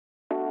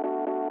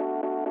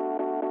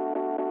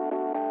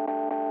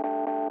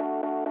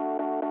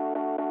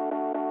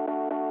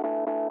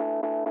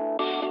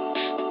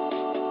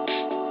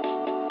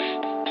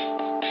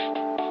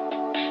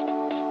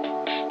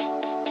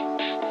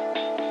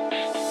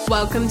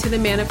Welcome to the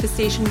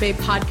Manifestation Babe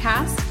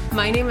podcast.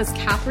 My name is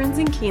Catherine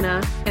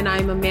Zinkina, and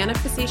I'm a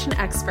manifestation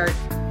expert,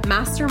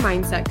 master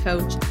mindset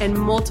coach, and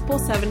multiple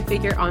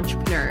seven-figure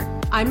entrepreneur.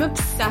 I'm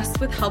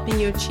obsessed with helping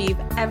you achieve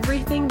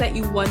everything that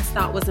you once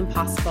thought was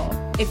impossible.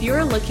 If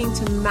you're looking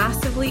to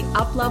massively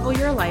up-level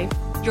your life,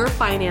 your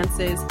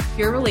finances,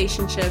 your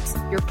relationships,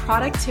 your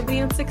productivity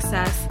and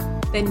success,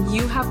 then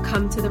you have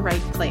come to the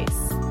right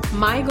place.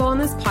 My goal in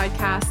this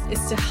podcast is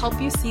to help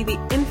you see the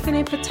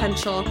infinite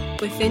potential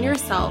within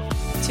yourself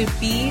to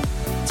be,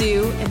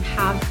 do, and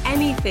have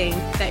anything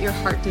that your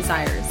heart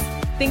desires.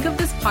 Think of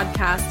this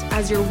podcast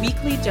as your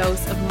weekly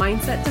dose of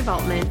mindset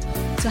development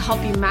to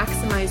help you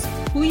maximize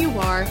who you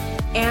are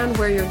and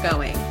where you're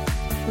going.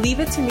 Leave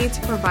it to me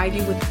to provide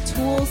you with the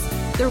tools,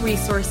 the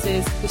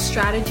resources, the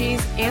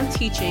strategies, and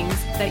teachings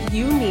that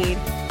you need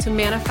to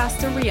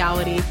manifest a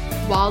reality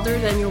wilder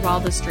than your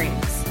wildest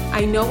dreams.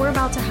 I know we're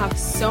about to have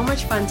so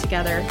much fun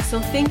together, so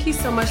thank you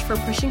so much for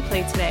pushing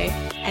play today.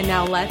 And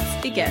now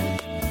let's begin.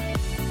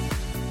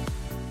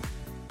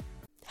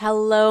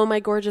 Hello, my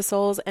gorgeous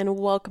souls, and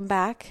welcome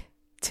back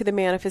to the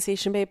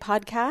Manifestation Babe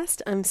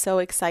podcast. I'm so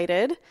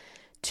excited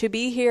to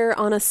be here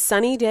on a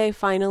sunny day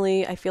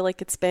finally. I feel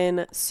like it's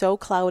been so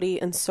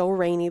cloudy and so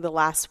rainy the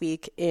last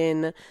week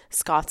in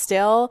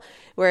Scottsdale,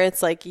 where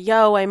it's like,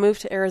 yo, I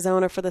moved to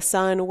Arizona for the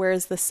sun.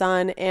 Where's the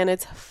sun? And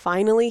it's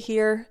finally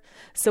here.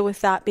 So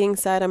with that being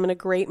said, I'm in a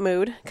great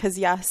mood because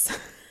yes,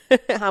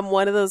 I'm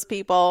one of those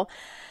people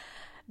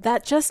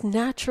that just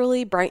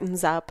naturally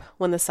brightens up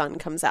when the sun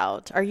comes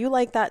out. Are you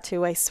like that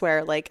too? I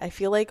swear, I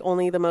feel like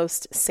only the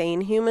most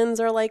sane humans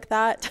are like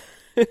that.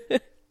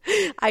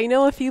 I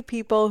know a few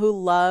people who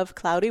love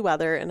cloudy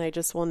weather and I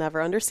just will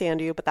never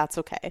understand you, but that's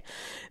okay.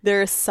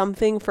 There's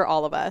something for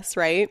all of us,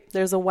 right?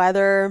 There's a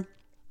weather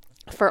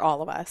for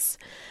all of us.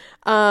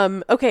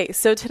 Okay,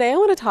 so today I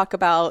want to talk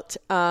about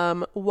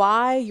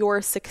why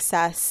your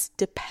success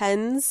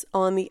depends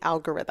on the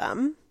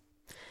algorithm,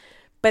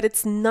 but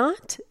it's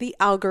not the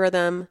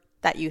algorithm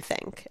that you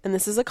think. And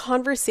this is a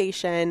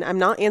conversation. I'm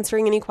not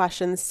answering any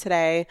questions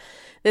today.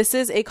 This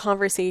is a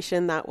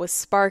conversation that was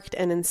sparked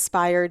and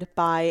inspired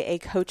by a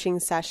coaching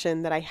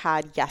session that I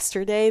had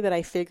yesterday that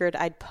I figured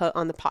I'd put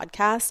on the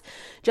podcast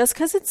just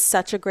because it's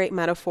such a great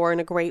metaphor and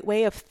a great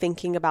way of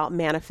thinking about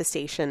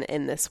manifestation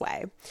in this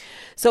way.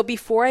 So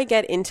before I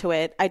get into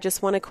it, I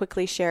just want to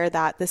quickly share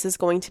that this is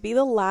going to be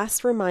the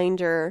last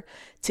reminder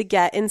to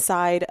get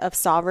inside of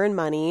Sovereign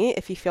Money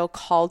if you feel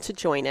called to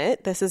join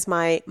it. This is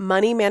my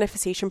money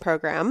manifestation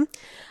program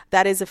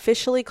that is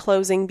officially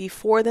closing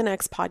before the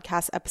next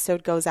podcast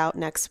episode goes out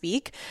next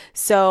week.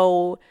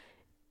 So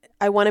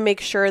I want to make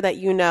sure that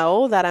you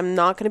know that I'm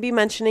not going to be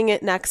mentioning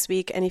it next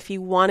week. And if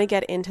you want to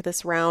get into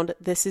this round,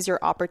 this is your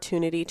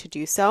opportunity to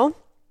do so.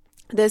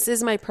 This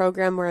is my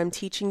program where I'm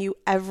teaching you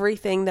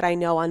everything that I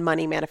know on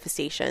money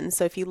manifestation.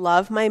 So if you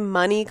love my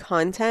money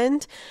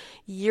content,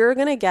 you're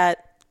going to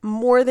get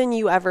more than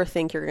you ever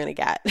think you're going to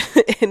get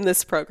in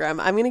this program.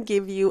 I'm going to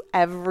give you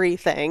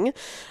everything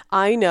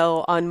I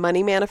know on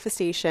money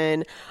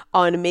manifestation,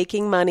 on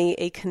making money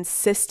a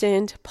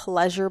consistent,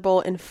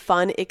 pleasurable, and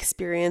fun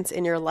experience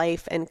in your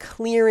life, and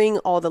clearing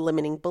all the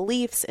limiting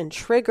beliefs and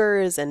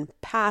triggers and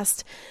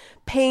past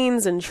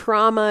pains and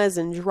traumas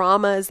and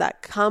dramas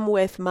that come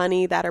with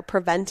money that are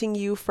preventing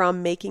you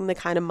from making the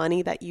kind of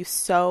money that you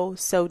so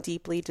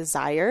deeply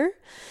desire.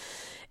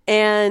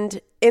 And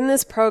in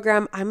this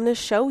program, I'm going to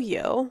show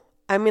you,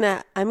 I'm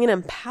going to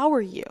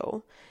empower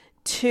you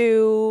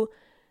to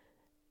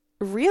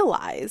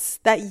realize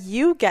that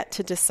you get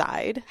to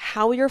decide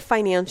how your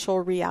financial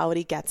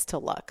reality gets to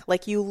look.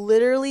 Like you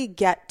literally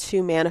get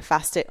to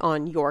manifest it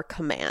on your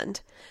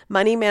command.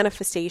 Money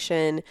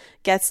manifestation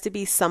gets to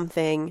be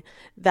something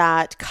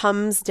that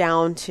comes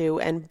down to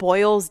and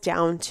boils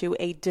down to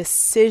a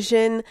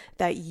decision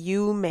that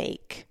you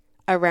make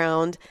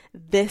around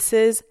this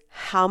is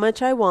how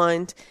much I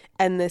want,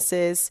 and this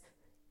is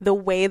the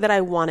way that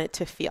I want it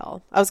to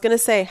feel. I was going to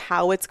say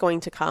how it's going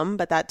to come,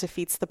 but that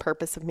defeats the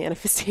purpose of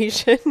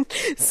manifestation.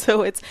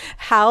 So it's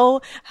how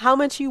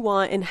much you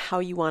want and how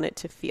you want it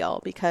to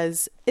feel,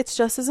 because it's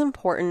just as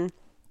important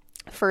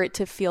for it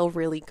to feel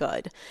really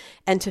good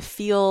and to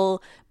feel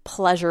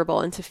pleasurable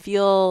and to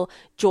feel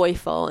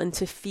joyful and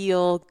to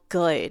feel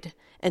good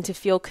and to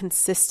feel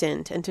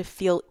consistent and to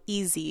feel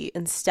easy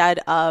instead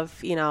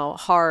of,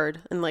 hard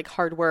and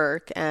hard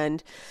work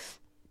and,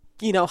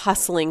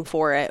 hustling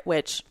for it,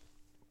 which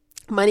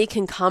money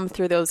can come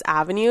through those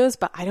avenues,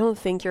 but I don't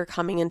think you're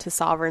coming into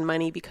Sovereign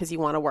Money because you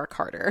want to work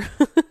harder.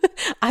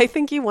 I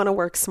think you want to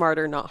work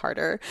smarter, not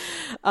harder.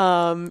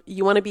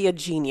 You want to be a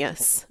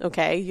genius,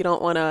 okay? You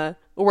don't want to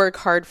work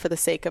hard for the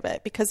sake of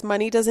it, because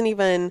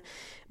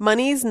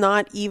money's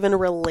not even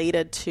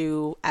related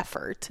to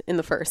effort in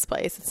the first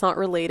place. It's not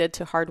related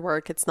to hard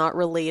work. It's not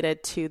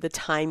related to the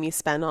time you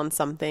spend on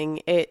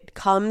something. It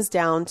comes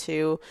down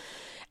to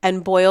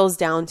and boils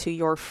down to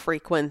your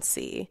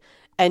frequency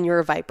and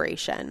your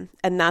vibration.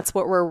 And that's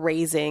what we're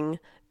raising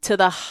to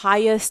the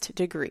highest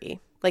degree.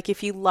 Like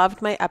if you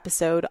loved my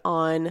episode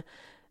on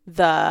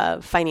the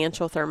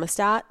financial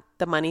thermostat,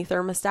 the money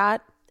thermostat,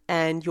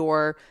 and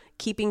your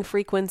keeping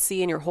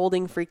frequency and your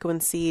holding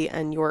frequency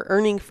and your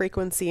earning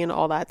frequency and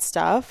all that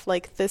stuff,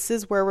 like this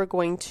is where we're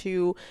going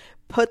to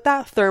put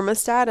that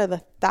thermostat at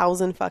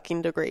 1,000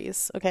 fucking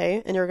degrees.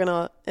 Okay. And you're going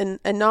to,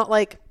 and not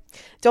like,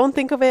 don't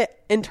think of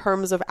it in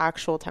terms of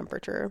actual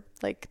temperature.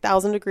 Like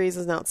 1,000 degrees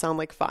does not sound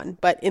like fun,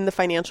 but in the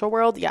financial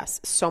world, yes,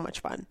 so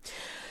much fun.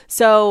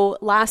 So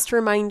last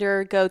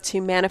reminder, go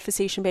to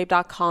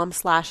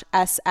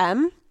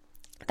manifestationbabe.com/SM.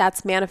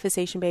 That's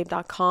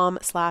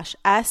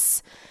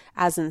manifestationbabe.com/S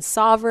as in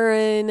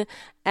sovereign,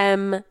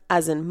 M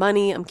as in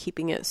money. I'm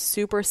keeping it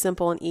super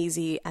simple and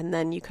easy. And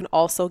then you can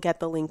also get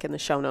the link in the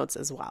show notes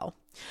as well.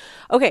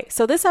 Okay,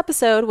 so this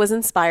episode was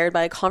inspired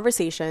by a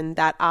conversation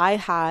that I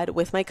had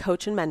with my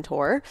coach and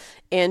mentor,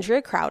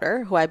 Andrea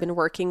Crowder, who I've been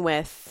working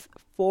with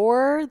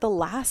for the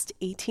last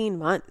 18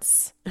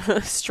 months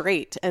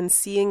straight and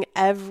seeing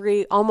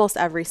almost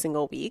every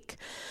single week.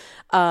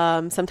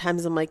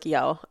 Sometimes I'm like,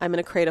 yo, I'm in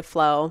a creative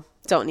flow,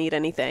 don't need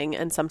anything.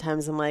 And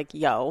sometimes I'm like,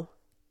 yo,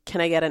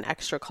 can I get an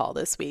extra call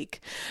this week?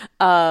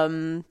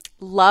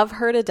 Love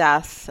her to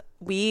death.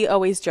 We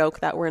always joke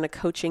that we're in a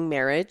coaching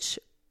marriage.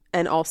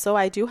 And also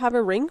I do have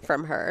a ring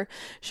from her.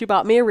 She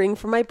bought me a ring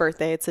for my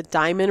birthday. It's a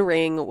diamond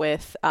ring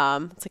with,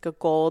 it's like a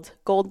gold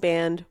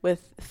band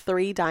with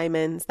 3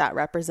 diamonds that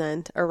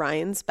represent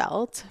Orion's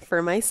belt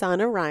for my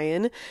son,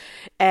 Orion.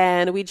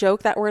 And we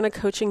joke that we're in a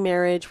coaching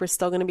marriage. We're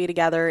still going to be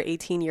together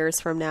 18 years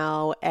from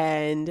now.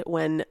 And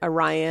when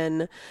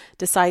Orion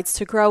decides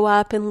to grow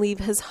up and leave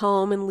his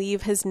home and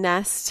leave his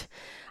nest,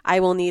 I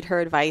will need her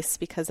advice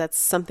because that's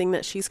something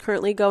that she's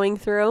currently going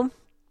through.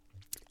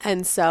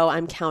 And so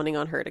I'm counting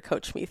on her to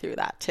coach me through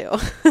that too.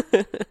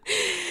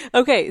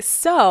 Okay,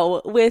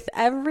 so with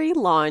every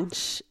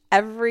launch,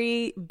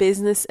 every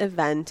business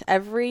event,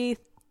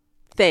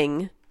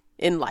 everything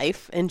in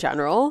life in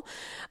general,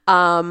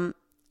 the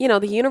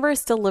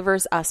universe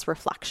delivers us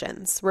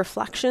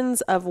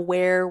reflections of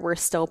where we're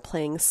still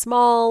playing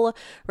small,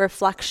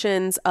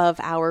 reflections of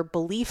our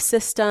belief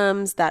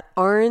systems that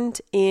aren't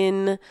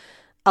in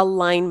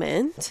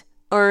alignment,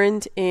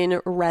 aren't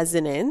in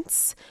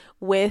resonance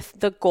with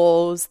the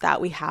goals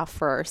that we have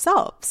for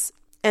ourselves.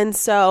 And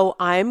so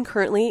I'm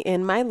currently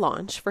in my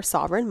launch for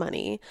Sovereign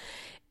Money,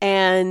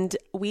 and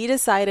we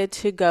decided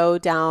to go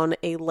down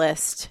a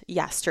list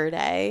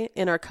yesterday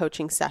in our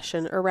coaching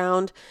session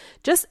around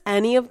just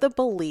any of the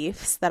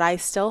beliefs that I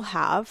still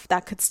have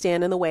that could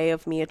stand in the way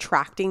of me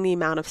attracting the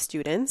amount of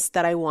students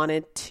that I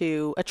wanted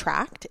to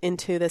attract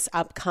into this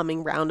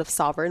upcoming round of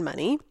Sovereign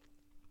Money.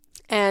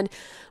 And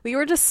we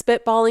were just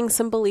spitballing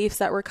some beliefs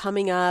that were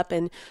coming up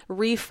and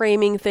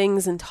reframing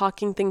things and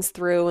talking things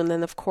through. And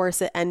then, of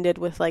course, it ended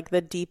with like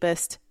the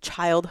deepest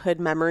childhood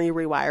memory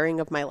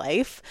rewiring of my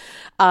life,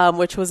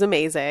 which was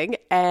amazing.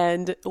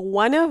 And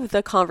one of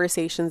the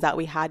conversations that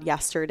we had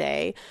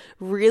yesterday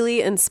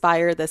really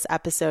inspired this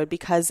episode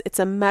because it's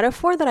a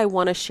metaphor that I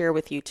want to share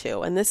with you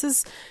too. And this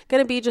is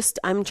going to be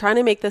I'm trying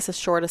to make this as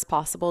short as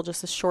possible,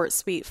 just a short,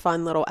 sweet,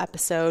 fun little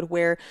episode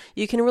where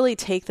you can really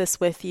take this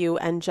with you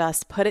and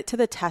just put it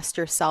to the test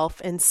yourself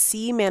and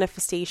see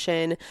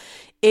manifestation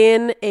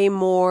in a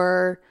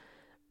more,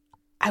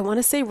 I want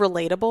to say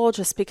relatable,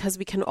 just because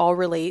we can all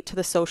relate to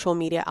the social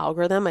media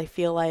algorithm. I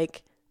feel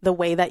like the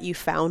way that you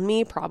found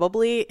me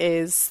probably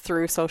is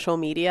through social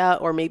media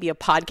or maybe a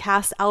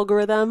podcast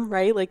algorithm,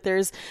 right? Like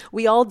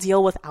we all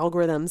deal with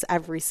algorithms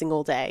every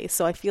single day.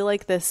 So I feel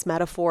like this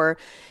metaphor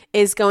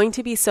is going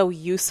to be so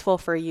useful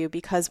for you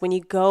because when you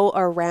go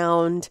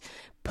around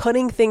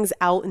putting things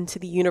out into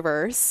the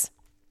universe,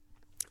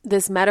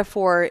 this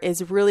metaphor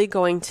is really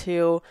going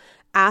to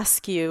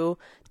ask you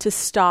to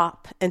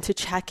stop and to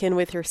check in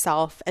with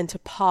yourself and to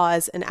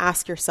pause and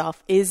ask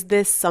yourself, is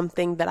this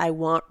something that I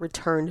want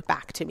returned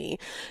back to me?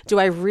 Do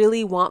I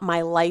really want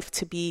my life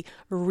to be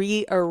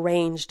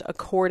rearranged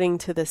according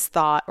to this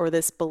thought or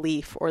this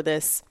belief or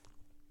this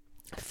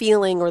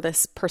feeling or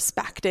this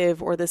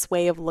perspective or this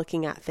way of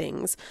looking at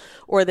things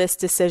or this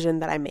decision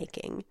that I'm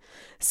making?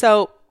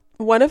 So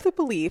one of the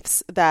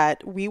beliefs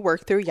that we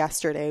worked through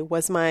yesterday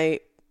was my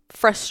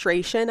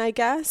frustration, I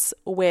guess,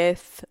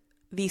 with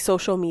the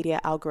social media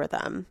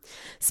algorithm,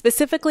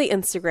 specifically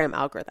Instagram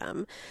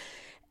algorithm,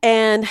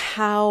 and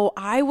how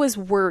I was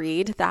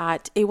worried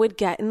that it would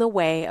get in the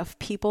way of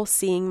people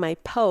seeing my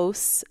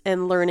posts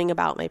and learning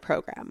about my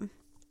program.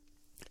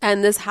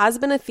 And this has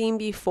been a theme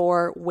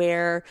before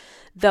where,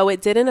 though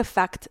it didn't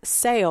affect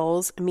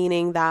sales,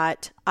 meaning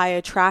that I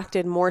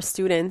attracted more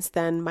students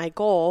than my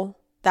goal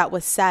that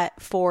was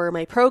set for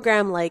my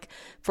program, like,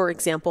 for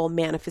example,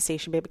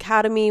 Manifestation Babe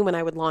Academy, when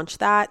I would launch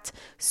that,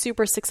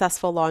 super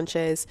successful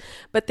launches,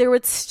 but there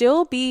would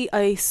still be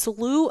a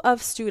slew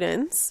of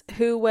students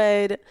who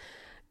would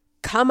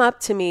come up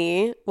to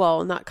me,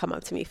 well, not come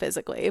up to me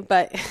physically,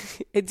 but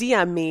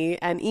DM me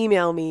and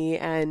email me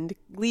and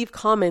leave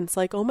comments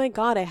like, oh my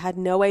God, I had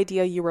no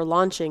idea you were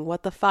launching.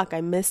 What the fuck?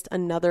 I missed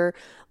another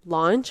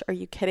launch. Are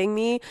you kidding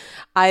me?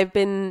 I've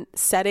been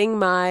setting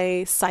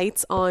my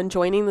sights on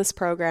joining this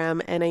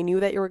program and I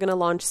knew that you were going to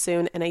launch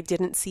soon and I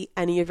didn't see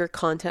any of your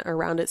content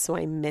around it, so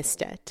I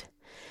missed it.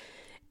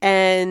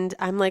 And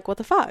I'm like, what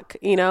the fuck,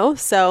 you know?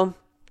 So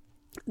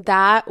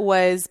that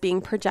was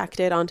being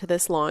projected onto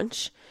this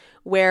launch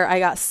where I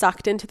got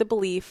sucked into the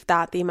belief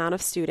that the amount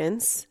of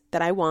students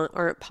that I want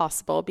aren't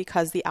possible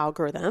because the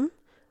algorithm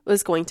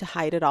was going to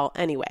hide it all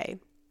anyway.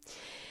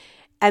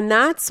 And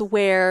that's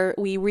where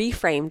we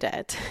reframed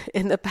it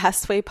in the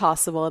best way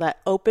possible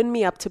that opened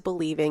me up to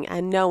believing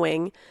and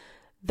knowing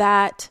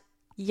that,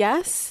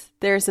 yes,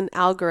 there's an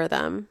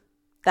algorithm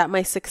that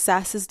my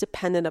success is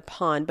dependent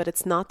upon, but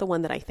it's not the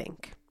one that I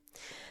think.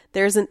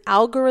 There's an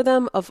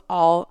algorithm of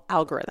all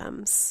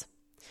algorithms.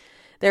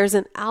 There's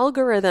an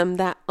algorithm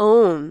that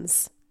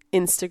owns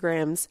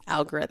Instagram's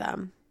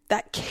algorithm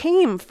that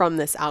came from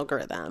this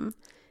algorithm.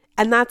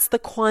 And that's the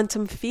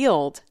quantum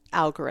field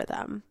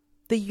algorithm,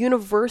 the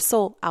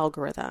universal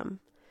algorithm,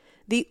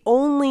 the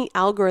only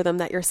algorithm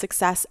that your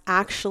success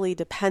actually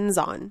depends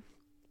on,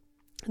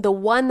 the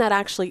one that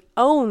actually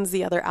owns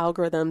the other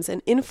algorithms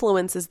and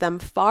influences them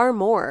far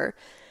more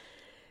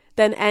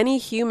than any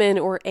human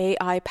or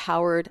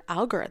AI-powered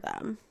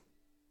algorithm.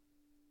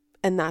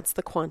 And that's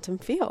the quantum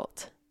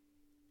field.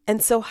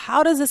 And so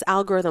how does this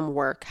algorithm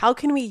work? How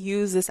can we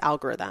use this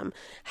algorithm?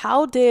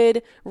 How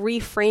did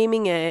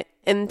reframing it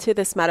into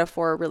this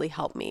metaphor really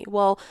help me?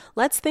 Well,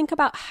 let's think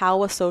about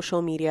how a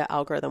social media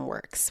algorithm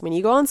works. When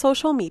you go on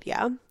social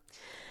media,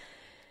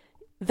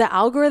 the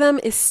algorithm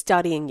is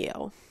studying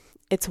you.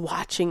 It's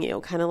watching you,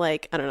 kind of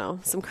like, I don't know,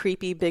 some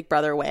creepy Big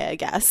Brother way, I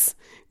guess,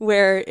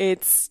 where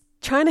it's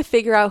trying to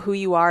figure out who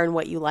you are and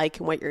what you like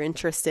and what you're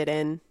interested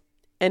in.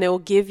 And it will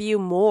give you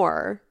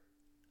more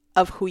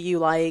of who you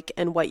like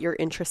and what you're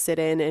interested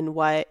in and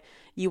what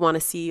you want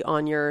to see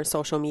on your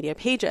social media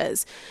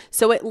pages.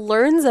 So it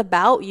learns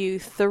about you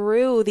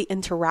through the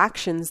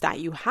interactions that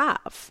you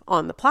have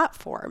on the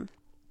platform.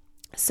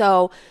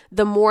 So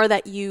the more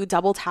that you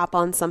double tap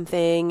on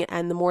something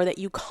and the more that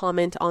you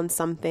comment on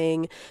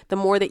something, the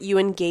more that you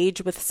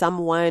engage with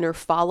someone or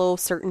follow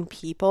certain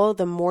people,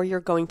 the more you're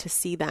going to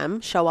see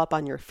them show up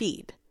on your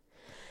feed.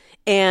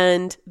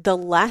 And the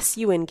less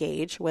you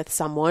engage with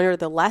someone or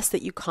the less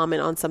that you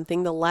comment on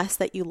something, the less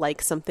that you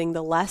like something,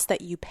 the less that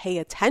you pay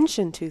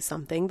attention to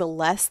something, the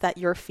less that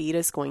your feed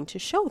is going to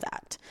show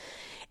that.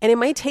 And it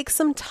might take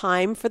some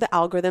time for the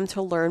algorithm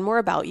to learn more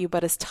about you,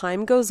 but as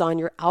time goes on,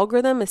 your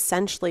algorithm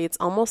essentially, it's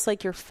almost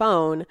like your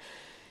phone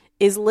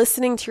is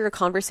listening to your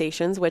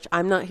conversations, which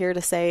I'm not here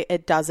to say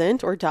it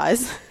doesn't or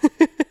does.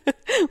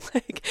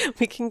 Like,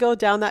 we can go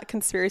down that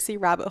conspiracy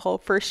rabbit hole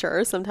for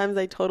sure. Sometimes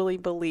I totally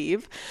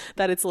believe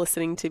that it's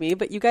listening to me,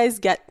 but you guys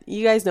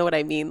know what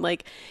I mean.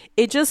 Like,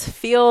 it just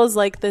feels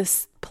like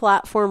this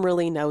platform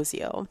really knows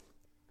you,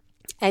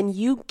 and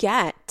you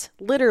get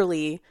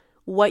literally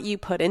what you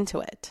put into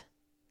it.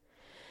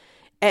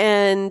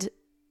 And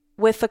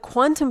with the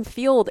quantum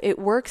field, it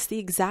works the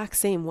exact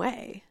same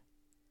way.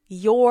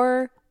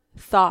 Your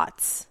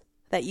thoughts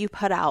that you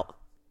put out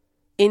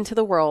into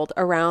the world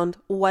around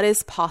what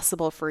is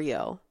possible for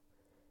you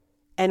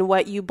and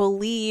what you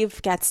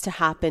believe gets to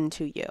happen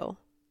to you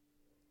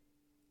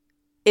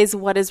is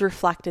what is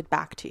reflected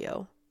back to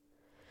you.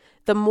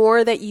 The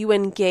more that you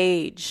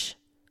engage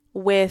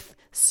with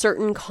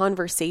certain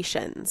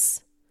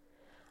conversations,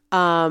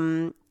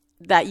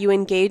 that you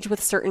engage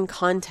with certain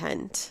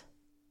content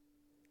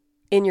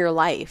in your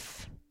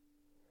life,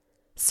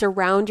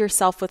 surround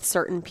yourself with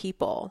certain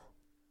people,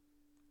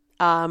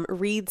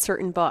 read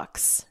certain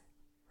books,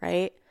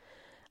 right?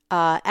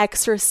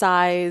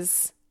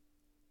 Exercise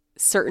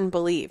certain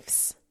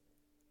beliefs.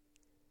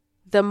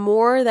 The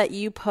more that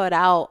you put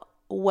out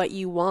what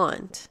you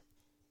want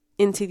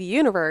into the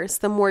universe,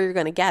 the more you're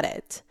going to get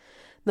it.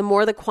 The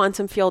more the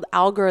quantum field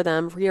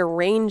algorithm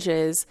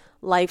rearranges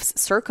life's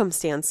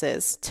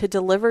circumstances to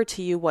deliver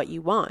to you what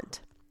you want.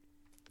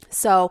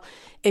 So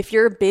if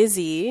you're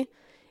busy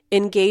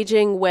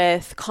engaging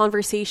with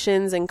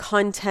conversations and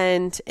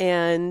content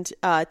and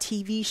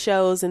TV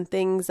shows and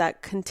things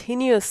that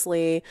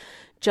continuously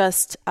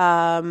just,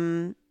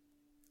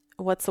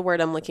 what's the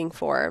word I'm looking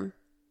for?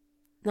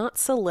 Not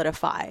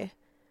solidify.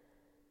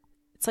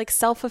 It's like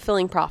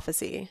self-fulfilling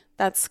prophecy.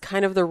 That's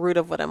kind of the root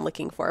of what I'm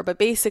looking for. But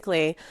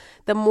basically,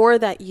 the more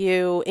that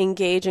you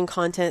engage in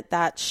content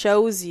that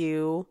shows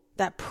you,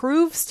 that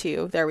proves to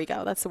you, there we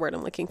go, that's the word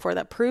I'm looking for,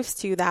 that proves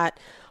to you that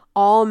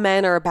all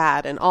men are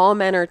bad and all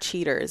men are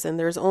cheaters and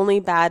there's only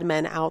bad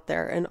men out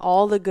there and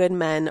all the good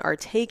men are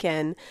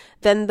taken,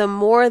 then the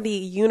more the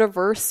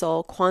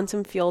universal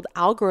quantum field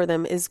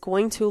algorithm is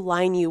going to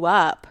line you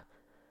up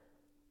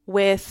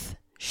with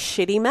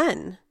shitty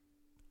men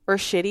or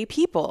shitty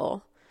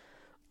people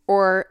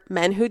or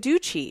men who do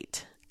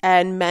cheat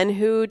and men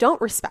who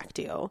don't respect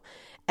you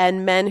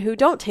and men who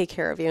don't take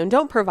care of you and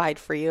don't provide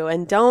for you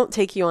and don't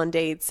take you on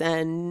dates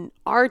and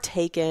are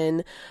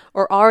taken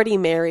or already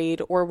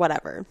married or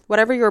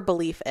whatever your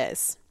belief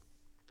is.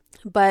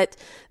 But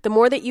the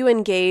more that you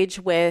engage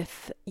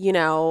with,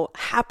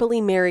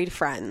 happily married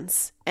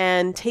friends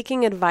and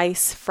taking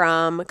advice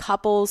from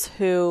couples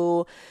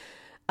who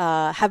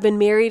have been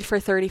married for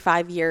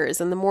 35 years,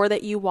 and the more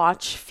that you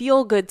watch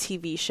feel-good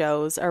TV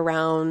shows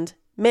around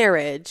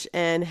marriage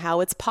and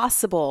how it's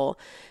possible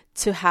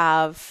to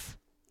have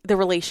the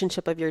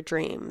relationship of your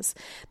dreams,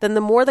 then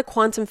the more the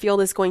quantum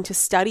field is going to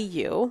study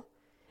you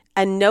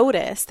and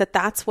notice that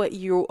that's what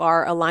you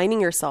are aligning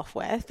yourself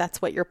with,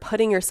 that's what you're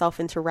putting yourself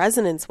into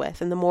resonance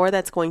with, and the more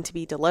that's going to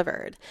be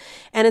delivered.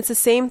 And it's the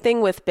same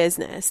thing with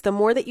business. The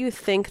more that you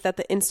think that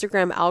the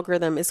Instagram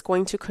algorithm is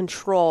going to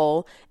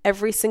control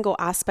every single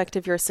aspect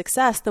of your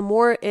success, the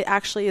more it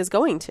actually is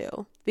going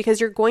to,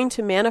 because you're going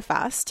to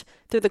manifest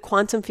through the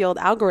quantum field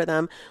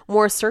algorithm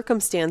more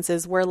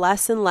circumstances where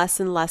less and less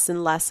and less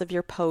and less of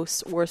your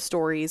posts or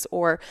stories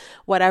or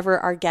whatever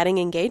are getting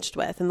engaged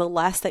with. And the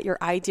less that your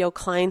ideal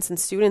clients and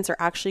students are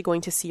actually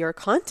going to see your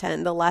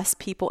content, the less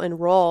people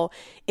enroll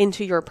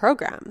into your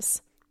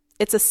programs.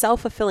 It's a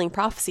self-fulfilling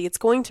prophecy. It's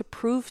going to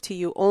prove to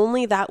you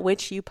only that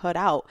which you put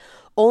out,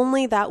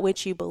 only that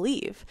which you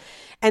believe.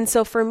 And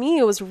so for me,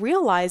 it was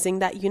realizing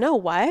that, you know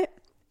what?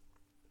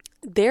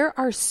 There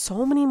are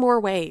so many more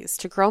ways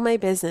to grow my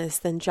business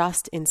than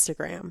just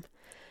Instagram.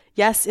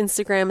 Yes,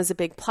 Instagram is a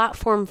big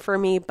platform for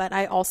me, but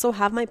I also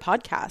have my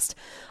podcast.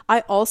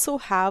 I also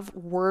have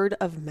word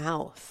of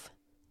mouth,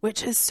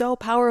 which is so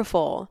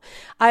powerful.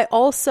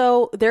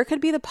 There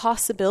could be the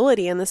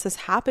possibility, and this has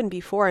happened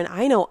before, and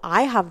I know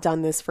I have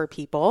done this for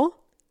people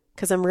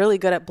because I'm really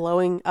good at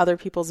blowing other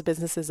people's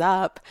businesses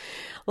up.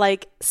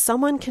 Like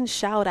someone can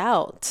shout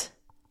out,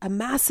 a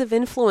massive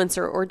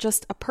influencer or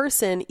just a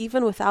person,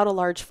 even without a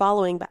large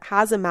following, but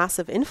has a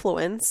massive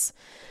influence,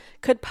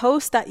 could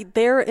post that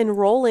they're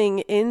enrolling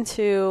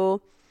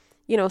into,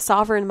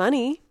 Sovereign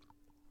Money.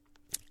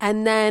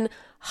 And then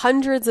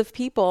hundreds of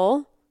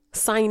people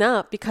sign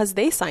up because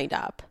they signed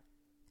up.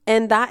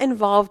 And that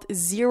involved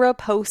zero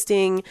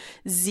posting,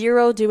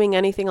 zero doing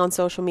anything on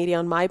social media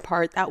on my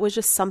part. That was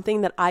just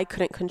something that I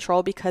couldn't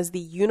control because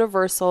the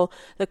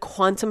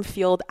quantum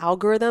field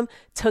algorithm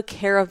took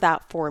care of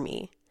that for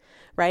me.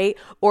 Right?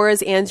 Or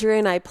as Andrea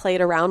and I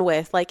played around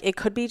with, like it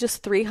could be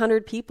just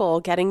 300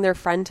 people getting their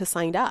friend to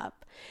sign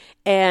up.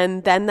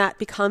 And then that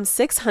becomes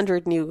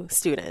 600 new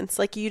students.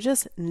 Like you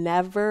just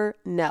never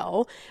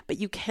know, but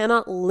you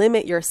cannot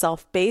limit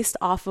yourself based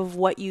off of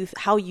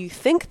how you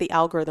think the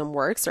algorithm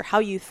works or how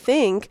you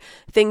think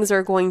things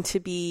are going to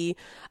be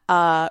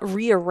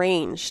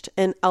rearranged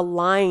and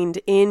aligned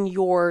in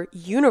your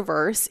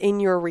universe, in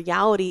your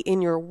reality,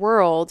 in your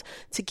world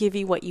to give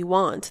you what you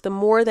want. The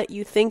more that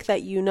you think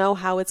that you know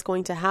how it's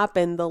going to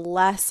happen, the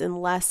less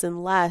and less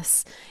and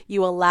less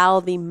you allow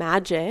the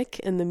magic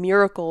and the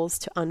miracles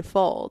to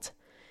unfold,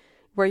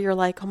 where you're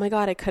like, oh my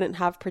God, I couldn't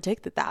have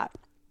predicted that.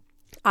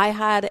 I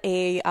had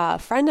a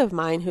friend of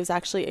mine who's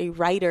actually a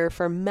writer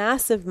for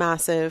massive,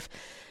 massive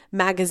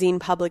magazine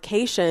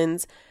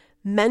publications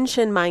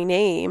mention my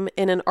name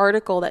in an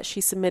article that she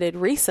submitted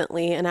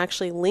recently and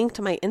actually linked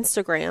my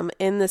Instagram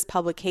in this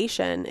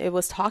publication. It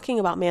was talking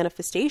about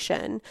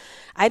manifestation.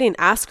 I didn't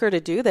ask her to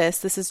do this.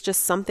 This is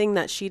just something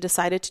that she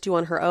decided to do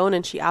on her own.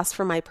 And she asked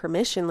for my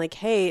permission, like,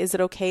 hey, is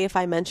it okay if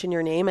I mention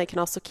your name? I can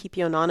also keep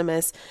you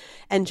anonymous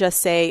and just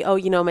say, oh,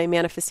 my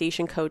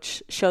manifestation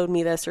coach showed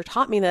me this or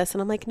taught me this.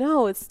 And I'm like,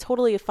 no, it's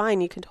totally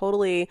fine. You can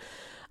totally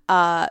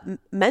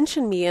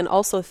mention me. And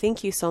also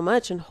thank you so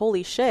much. And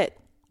holy shit,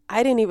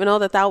 I didn't even know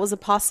that was a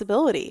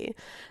possibility.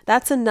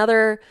 That's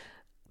another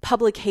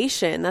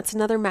publication. That's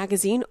another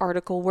magazine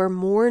article where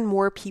more and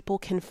more people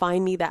can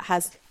find me that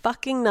has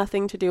fucking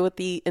nothing to do with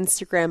the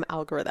Instagram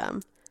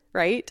algorithm,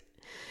 right?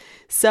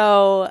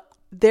 So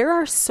there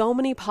are so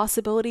many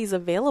possibilities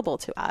available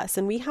to us,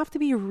 and we have to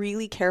be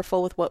really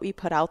careful with what we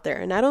put out there.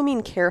 And I don't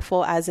mean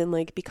careful as in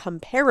like become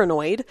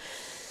paranoid,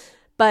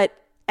 but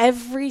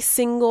every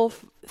single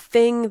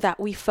thing that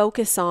we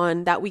focus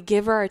on, that we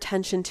give our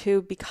attention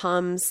to,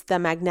 becomes the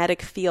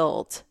magnetic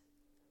field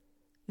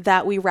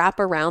that we wrap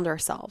around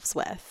ourselves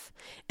with.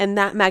 And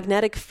that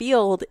magnetic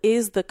field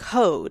is the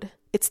code.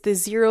 It's the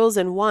zeros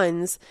and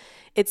ones.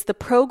 It's the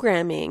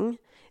programming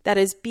that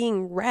is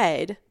being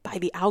read by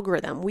the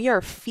algorithm. We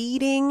are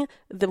feeding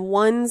the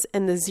ones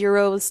and the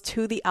zeros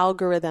to the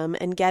algorithm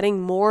and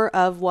getting more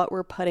of what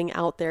we're putting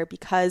out there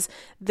because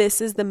this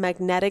is the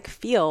magnetic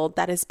field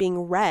that is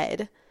being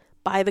read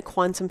by the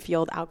quantum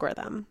field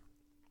algorithm.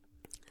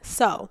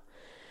 So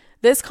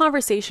this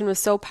conversation was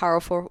so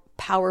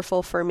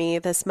powerful for me.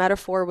 This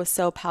metaphor was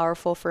so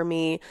powerful for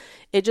me.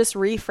 It just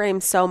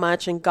reframed so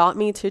much and got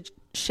me to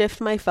shift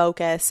my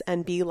focus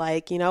and be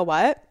like, you know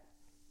what?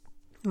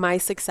 My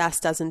success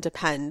doesn't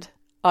depend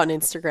on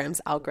Instagram's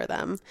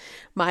algorithm.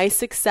 My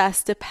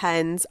success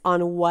depends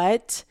on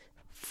what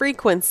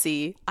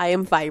frequency I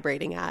am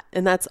vibrating at.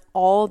 And that's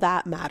all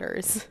that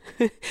matters.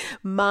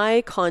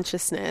 My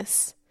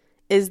consciousness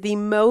is the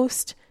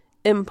most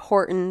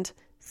important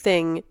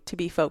thing to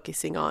be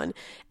focusing on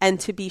and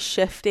to be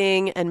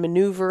shifting and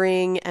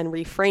maneuvering and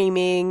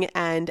reframing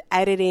and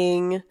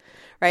editing,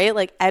 right?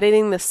 Like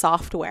editing the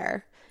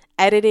software,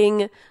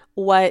 editing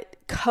what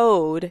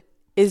code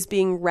is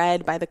being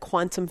read by the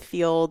quantum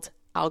field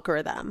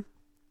algorithm.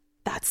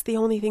 That's the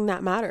only thing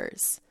that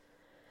matters.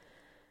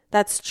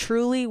 That's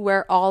truly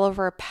where all of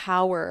our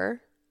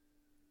power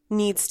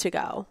needs to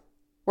go,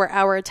 where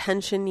our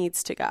attention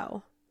needs to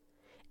go.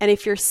 And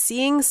if you're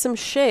seeing some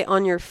shit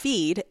on your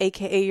feed,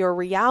 aka your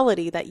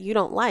reality, that you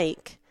don't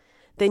like,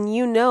 then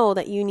you know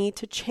that you need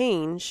to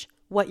change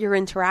what you're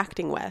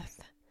interacting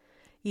with.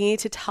 You need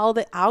to tell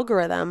the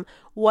algorithm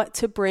what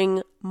to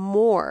bring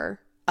more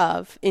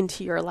of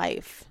into your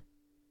life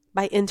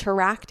by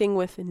interacting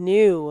with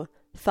new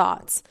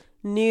thoughts,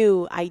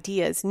 new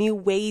ideas, new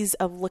ways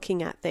of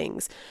looking at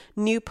things,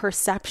 new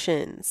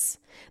perceptions.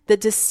 The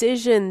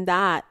decision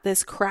that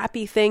this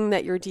crappy thing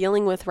that you're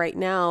dealing with right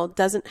now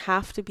doesn't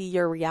have to be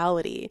your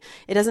reality.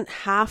 It doesn't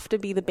have to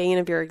be the bane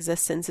of your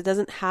existence. It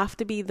doesn't have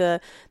to be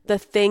the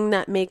thing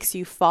that makes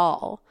you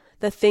fall,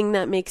 the thing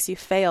that makes you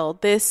fail.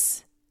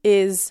 This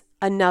is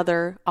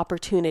another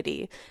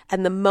opportunity.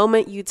 And the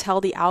moment you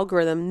tell the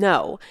algorithm,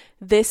 no,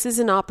 this is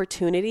an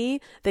opportunity,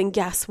 then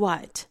guess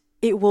what?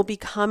 It will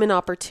become an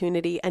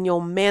opportunity and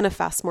you'll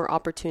manifest more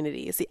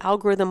opportunities. The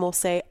algorithm will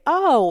say,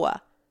 oh,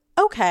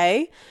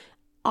 okay,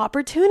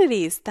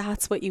 opportunities,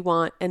 that's what you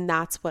want, and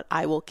that's what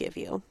I will give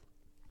you.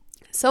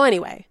 So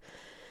anyway,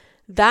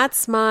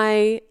 that's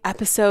my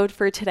episode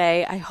for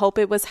today. I hope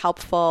it was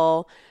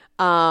helpful.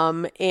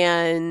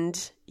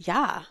 And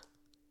yeah,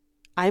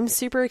 I'm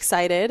super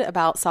excited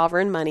about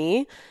Sovereign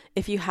Money.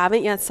 If you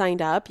haven't yet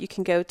signed up, you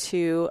can go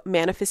to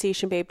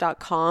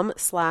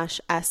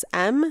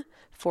manifestationbabe.com/SM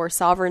for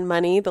Sovereign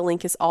Money. The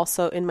link is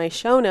also in my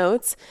show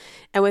notes.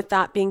 And with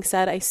that being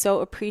said, I so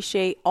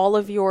appreciate all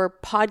of your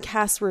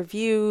podcast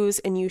reviews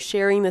and you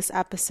sharing this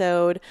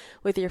episode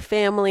with your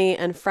family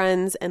and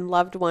friends and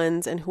loved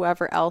ones and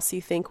whoever else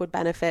you think would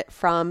benefit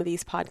from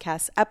these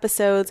podcast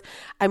episodes.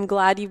 I'm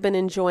glad you've been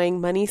enjoying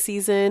money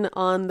season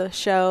on the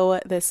show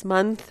this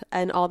month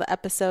and all the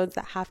episodes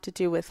that have to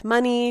do with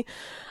money.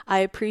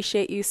 I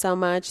appreciate you so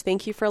much.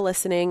 Thank you for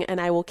listening,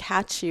 and I will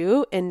catch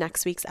you in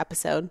next week's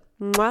episode.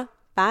 Mwah.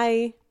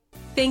 Bye.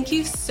 Thank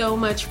you so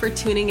much for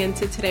tuning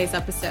into today's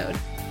episode.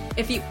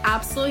 If you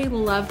absolutely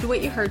loved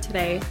what you heard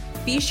today,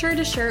 be sure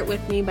to share it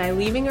with me by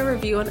leaving a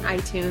review on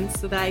iTunes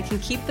so that I can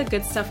keep the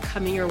good stuff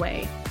coming your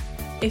way.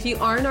 If you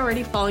aren't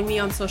already following me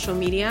on social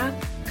media,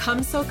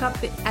 come soak up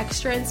the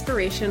extra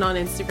inspiration on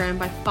Instagram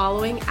by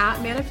following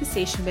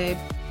 @ManifestationBabe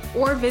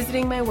or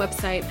visiting my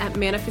website at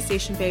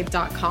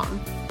manifestationbabe.com.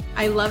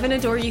 I love and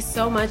adore you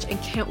so much and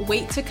can't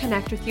wait to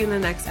connect with you in the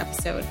next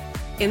episode.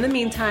 In the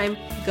meantime,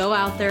 go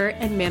out there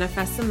and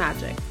manifest some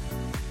magic.